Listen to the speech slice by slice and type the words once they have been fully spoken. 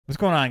What's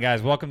going on,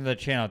 guys? Welcome to the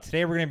channel.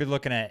 Today we're going to be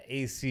looking at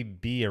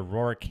ACB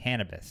Aurora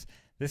Cannabis.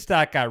 This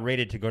stock got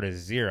rated to go to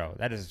 0.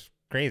 That is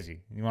crazy.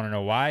 You want to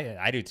know why?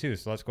 I do too.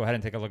 So let's go ahead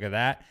and take a look at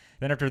that.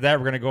 Then after that,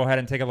 we're going to go ahead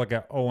and take a look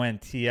at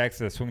ONTX,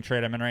 the swing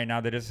trade I'm in right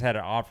now. They just had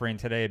an offering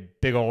today.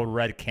 Big old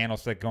red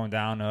candlestick going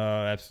down.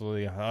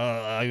 Absolutely.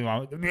 I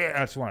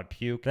just want to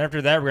puke. Then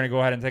after that, we're going to go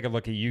ahead and take a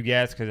look at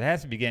UGAZ because it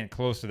has to be getting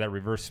close to that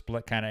reverse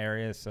split kind of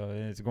area. So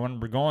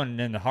we're going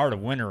in the heart of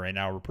winter right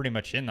now. We're pretty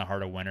much in the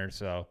heart of winter.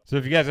 So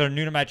if you guys are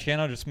new to my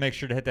channel, just make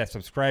sure to hit that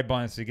subscribe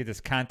button so you get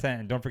this content.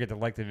 And don't forget to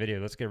like the video.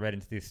 Let's get right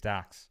into these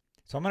stocks.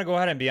 So I'm going to go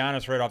ahead and be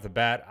honest right off the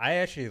bat. I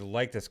actually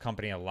like this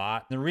company a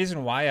lot. The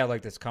reason why I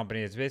like this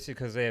company is basically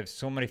because they have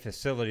so many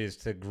facilities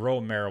to grow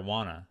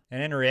marijuana.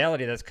 And in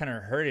reality, that's kind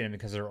of hurting them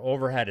because their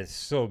overhead is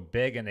so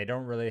big and they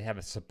don't really have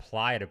a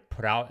supply to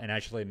put out and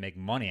actually make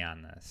money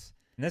on this.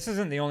 And this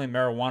isn't the only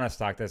marijuana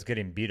stock that's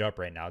getting beat up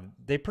right now.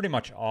 They pretty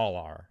much all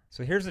are.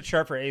 So here's the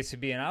chart for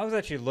ACB, and I was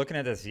actually looking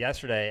at this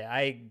yesterday.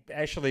 I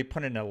actually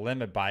put in a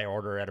limit buy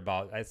order at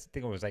about, I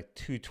think it was like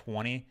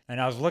 220,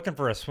 and I was looking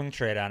for a swing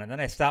trade on it. And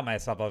then I stopped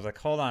myself. I was like,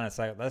 hold on a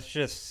second. Let's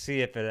just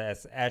see if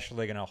it's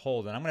actually going to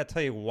hold. And I'm going to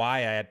tell you why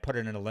I had put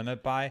it in a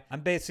limit buy. I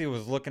basically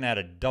was looking at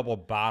a double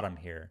bottom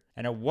here,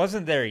 and it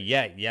wasn't there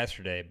yet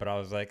yesterday, but I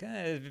was like,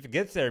 if it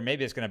gets there,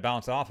 maybe it's going to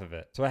bounce off of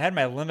it. So I had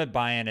my limit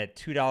buy in at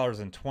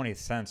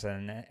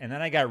 $2.20, and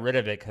then I got rid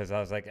of it because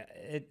I was like,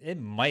 it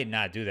might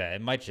not do that.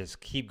 It might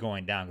just keep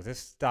going down because this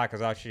stock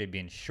is actually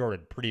being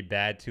shorted pretty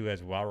bad too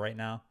as well right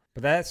now.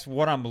 But that's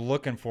what I'm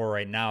looking for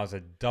right now is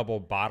a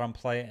double bottom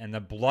play, and the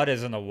blood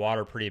is in the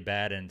water pretty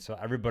bad, and so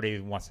everybody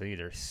wants to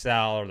either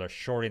sell or they're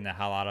shorting the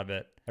hell out of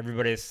it.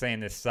 Everybody is saying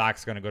this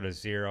stock's going to go to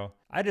 0.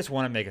 I just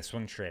want to make a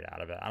swing trade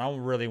out of it. I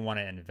don't really want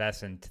to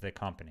invest into the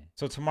company.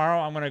 So tomorrow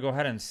I'm going to go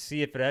ahead and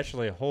see if it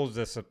actually holds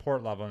this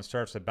support level and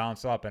starts to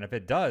bounce up. And if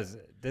it does,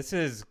 this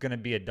is going to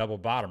be a double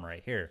bottom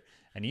right here.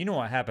 And you know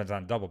what happens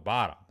on double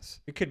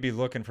bottoms. You could be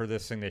looking for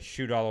this thing to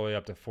shoot all the way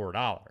up to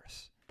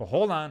 $4. But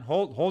hold on,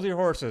 hold your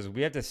horses.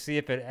 We have to see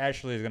if it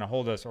actually is going to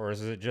hold us or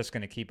is it just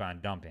going to keep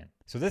on dumping.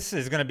 So this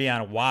is going to be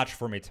on watch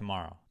for me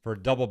tomorrow for a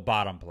double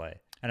bottom play.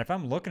 And if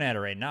I'm looking at it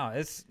right now,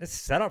 it's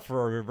set up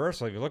for a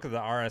reversal. If you look at the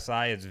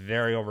RSI, it's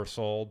very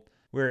oversold.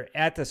 We're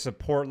at the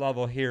support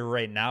level here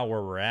right now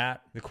where we're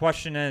at. The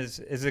question is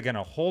it going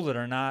to hold it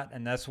or not?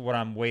 And that's what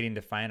I'm waiting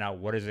to find out.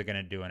 What is it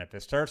going to do? And if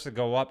it starts to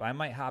go up, I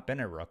might hop in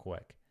it real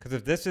quick. Because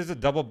if this is a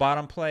double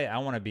bottom play, I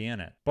want to be in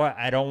it. But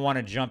I don't want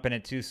to jump in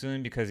it too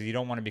soon because you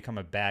don't want to become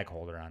a bag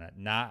holder on it.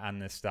 Not on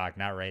this stock,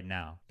 not right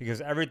now. Because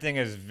everything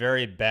is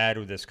very bad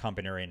with this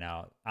company right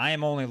now. I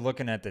am only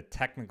looking at the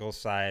technical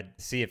side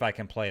to see if I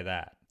can play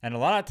that. And a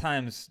lot of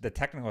times, the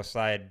technical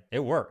side, it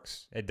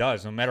works. It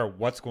does, no matter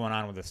what's going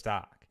on with the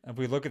stock. If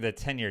we look at the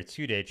 10-year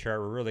 2-day chart,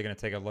 we're really going to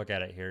take a look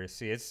at it here.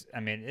 See, it's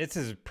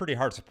a pretty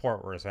hard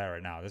support where it's at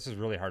right now. This is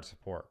really hard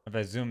support. If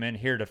I zoom in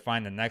here to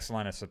find the next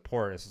line of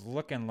support, it's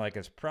looking like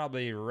it's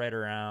probably right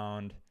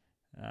around,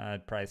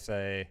 I'd probably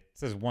say, it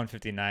says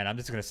 159. I'm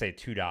just going to say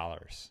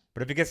 $2.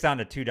 But if it gets down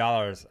to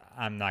 $2,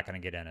 I'm not going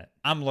to get in it.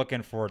 I'm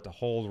looking for it to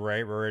hold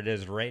right where it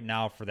is right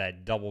now for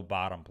that double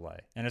bottom play.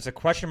 And it's a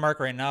question mark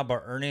right now,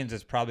 but earnings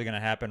is probably going to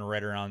happen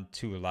right around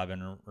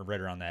 211 or right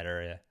around that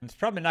area. It's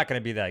probably not going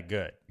to be that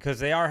good because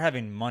they are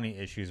having money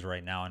issues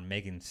right now and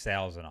making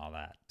sales and all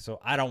that. So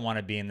I don't want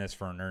to be in this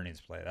for an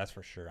earnings play. That's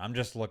for sure. I'm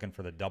just looking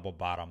for the double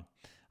bottom.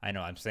 I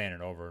know I'm saying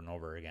it over and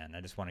over again. I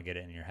just want to get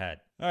it in your head.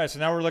 All right, so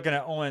now we're looking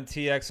at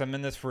ONTX. I'm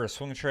in this for a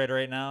swing trade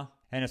right now.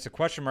 And it's a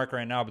question mark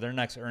right now, but their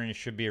next earnings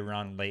should be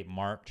around late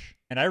March.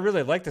 And I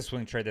really like the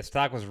swing trade. The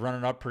stock was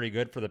running up pretty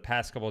good for the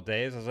past couple of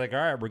days. I was like, all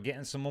right, we're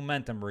getting some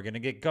momentum. We're going to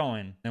get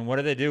going. And what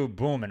do they do?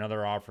 Boom,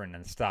 another offering,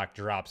 and the stock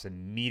drops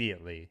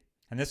immediately.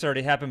 And this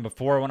already happened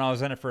before when I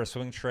was in it for a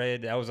swing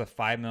trade. That was a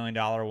 $5 million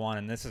one,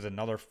 and this is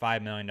another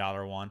 $5 million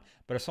one.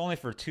 But it's only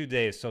for 2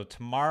 days. So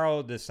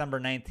tomorrow, December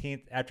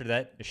 19th, after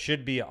that, it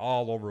should be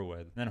all over with.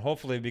 And then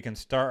hopefully we can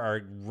start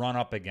our run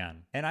up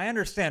again. And I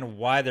understand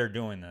why they're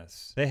doing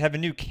this. They have a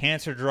new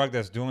cancer drug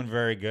that's doing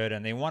very good,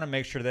 and they want to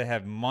make sure they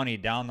have money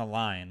down the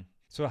line.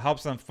 So it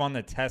helps them fund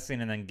the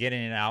testing and then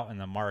getting it out in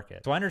the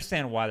market. So I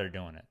understand why they're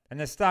doing it. And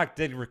the stock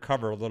did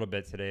recover a little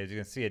bit today. As you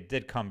can see, it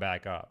did come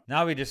back up.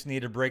 Now we just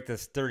need to break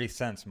this 30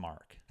 cents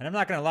mark. And I'm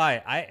not going to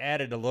lie, I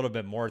added a little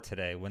bit more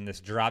today when this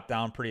dropped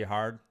down pretty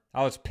hard.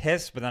 I was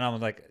pissed, but then I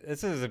was like,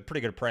 this is a pretty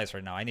good price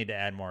right now. I need to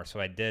add more.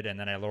 So I did, and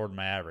then I lowered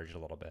my average a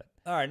little bit.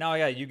 All right, now I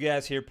got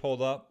UGAZ here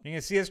pulled up. You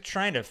can see it's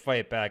trying to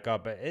fight back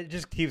up, but it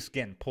just keeps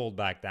getting pulled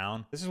back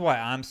down. This is why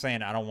I'm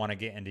saying I don't want to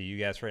get into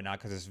UGAZ right now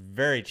because it's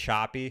very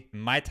choppy.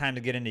 My time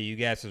to get into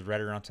UGAZ is right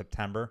around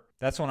September.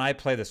 That's when I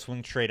play the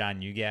swing trade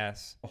on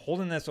UGAZ.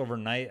 Holding this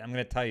overnight, I'm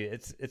going to tell you,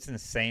 it's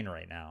insane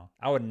right now.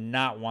 I would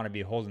not want to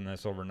be holding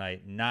this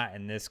overnight, not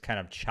in this kind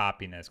of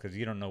choppiness because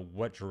you don't know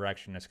what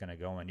direction it's going to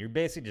go in. You're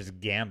basically just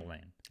gambling.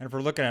 And if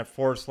we're looking at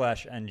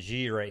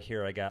 /NG right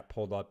here, I got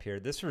pulled up here.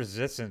 This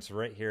resistance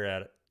right here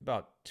at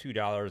about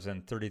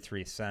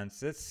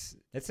 $2.33.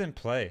 It's in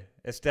play.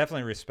 It's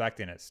definitely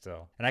respecting it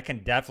still. And I can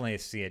definitely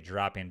see it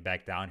dropping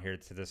back down here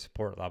to the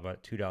support level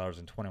at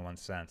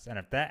 $2.21. And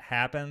if that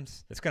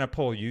happens, it's going to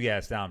pull you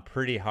guys down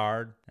pretty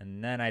hard.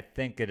 And then I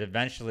think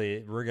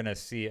we're going to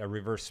see a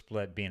reverse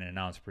split being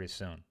announced pretty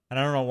soon. And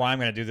I don't know why I'm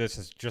going to do this.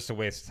 It's just a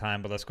waste of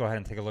time, but let's go ahead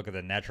and take a look at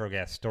the natural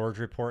gas storage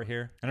report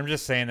here. And I'm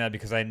just saying that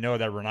because I know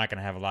that we're not going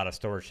to have a lot of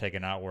storage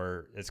taken out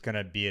where it's going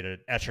to be at an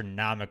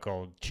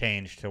astronomical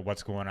change to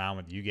what's going on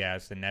with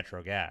UGAZ and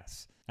natural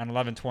gas. On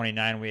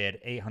 11/29, we had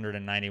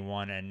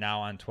 891, and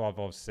now on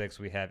 12/06,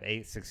 we have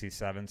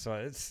 867. So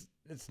it's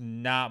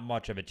not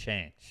much of a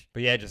change.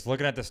 But yeah, just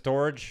looking at the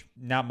storage,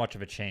 not much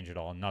of a change at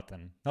all.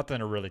 Nothing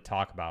to really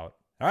talk about.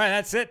 All right,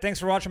 that's it. Thanks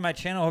for watching my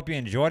channel. Hope you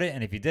enjoyed it.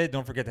 And if you did,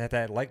 don't forget to hit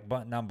that like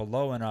button down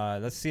below.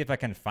 And let's see if I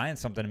can find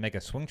something to make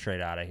a swing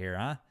trade out of here,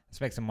 huh? Let's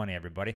make some money, everybody.